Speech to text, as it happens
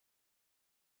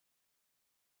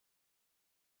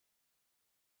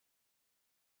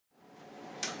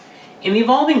In the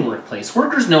evolving workplace,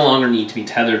 workers no longer need to be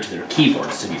tethered to their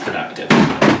keyboards to be productive.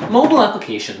 Mobile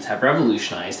applications have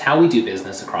revolutionized how we do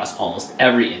business across almost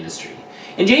every industry.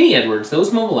 In JDE Edwards,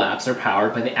 those mobile apps are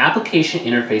powered by the Application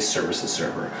Interface Services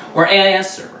Server, or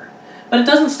AIS server. But it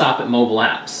doesn't stop at mobile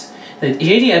apps. The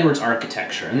JDE Edwards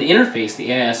architecture and the interface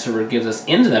the AIS server gives us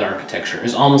into that architecture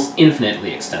is almost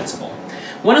infinitely extensible.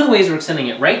 One of the ways we're extending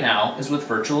it right now is with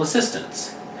virtual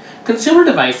assistants. Consumer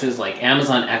devices like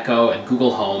Amazon Echo and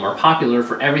Google Home are popular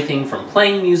for everything from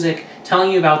playing music,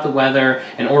 telling you about the weather,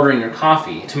 and ordering your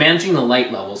coffee, to managing the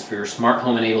light levels for your smart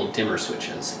home-enabled dimmer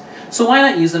switches. So why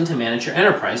not use them to manage your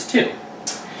enterprise too?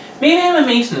 Maybe I'm a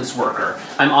maintenance worker.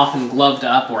 I'm often gloved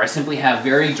up, or I simply have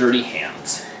very dirty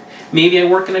hands. Maybe I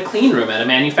work in a clean room at a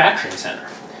manufacturing center.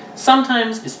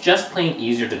 Sometimes it's just plain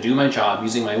easier to do my job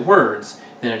using my words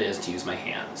than it is to use my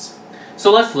hands.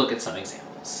 So let's look at some examples.